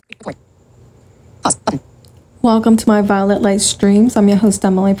Welcome to my Violet Light Streams. I'm your host,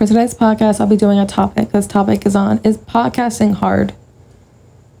 Emily. For today's podcast, I'll be doing a topic. This topic is podcasting hard?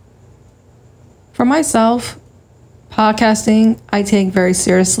 For myself, podcasting I take very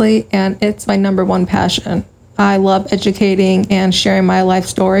seriously, and it's my number one passion. I love educating and sharing my life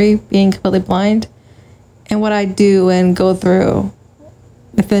story, being completely blind, and what I do and go through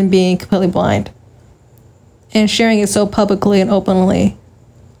within being completely blind. And sharing it so publicly and openly.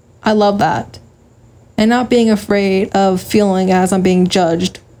 I love that. And not being afraid of feeling as I'm being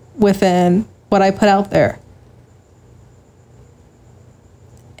judged within what I put out there.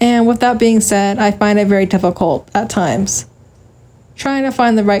 And with that being said, I find it very difficult at times. Trying to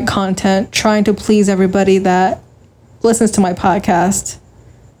find the right content, trying to please everybody that listens to my podcast,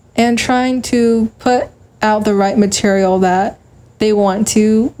 and trying to put out the right material that they want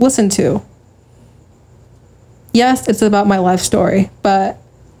to listen to. Yes, it's about my life story, but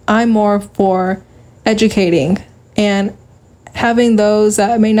I'm more for educating and having those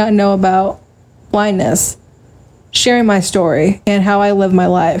that may not know about blindness, sharing my story and how I live my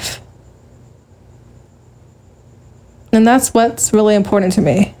life. And that's what's really important to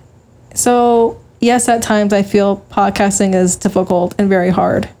me. So, yes, at times I feel podcasting is difficult and very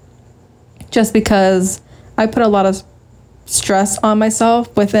hard, just because I put a lot of stress on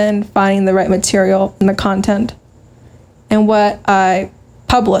myself within finding the right material and the content and what I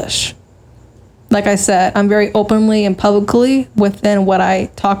publish. Like I said, I'm very openly and publicly within what I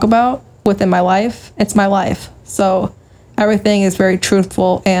talk about within my life. It's my life. So everything is very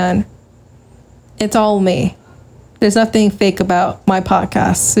truthful and it's all me. There's nothing fake about my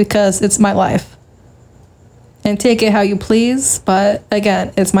podcast because it's my life. And take it how you please, but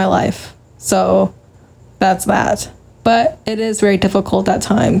again, it's my life. So that's that. But it is very difficult at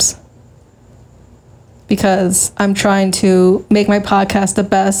times because I'm trying to make my podcast the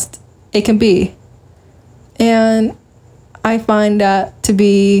best it can be. And I find that to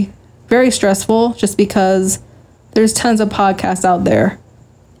be very stressful just because there's tons of podcasts out there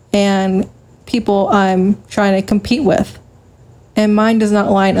and people I'm trying to compete with. And mine does not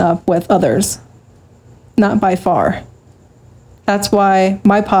line up with others. Not by far. That's why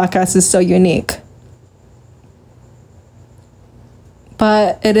my podcast is so unique.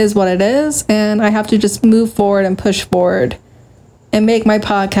 But it is what it is, and I have to just move forward and push forward and make my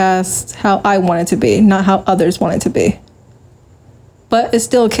podcast how I want it to be, not how others want it to be. But it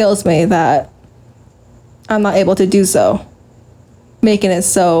still kills me that I'm not able to do so, making it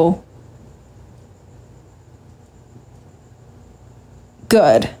so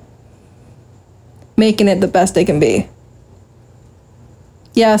good, making it the best it can be.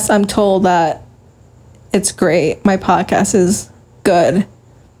 Yes, I'm told that it's great. My podcast is good.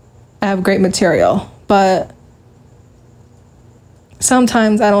 I have great material, but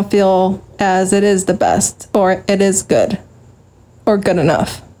sometimes I don't feel as it is the best or it is good or good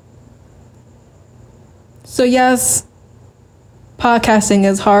enough. So yes, podcasting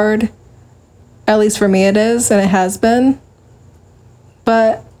is hard. At least for me it is, and it has been.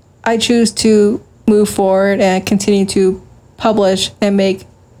 But I choose to move forward and continue to publish and make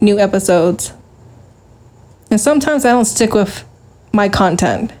new episodes. And sometimes I don't stick with my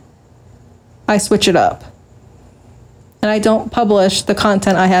content. I switch it up. And I don't publish the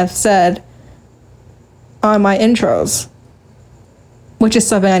content I have said on my intros, which is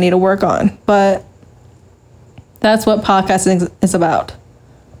something I need to work on. But that's what podcasting is about.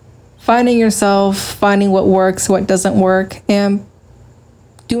 Finding yourself, finding what works, what doesn't work, and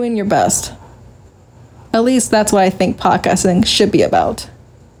doing your best. At least that's what I think podcasting should be about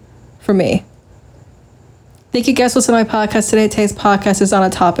for me. Thank you guys for listening to my podcast today. Today's podcast is on a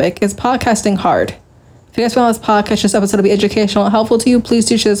topic. Is podcasting hard? If you guys found this podcast, this episode will be educational and helpful to you, please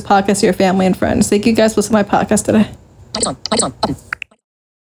do share this podcast to your family and friends. Thank you guys for listening to my podcast today.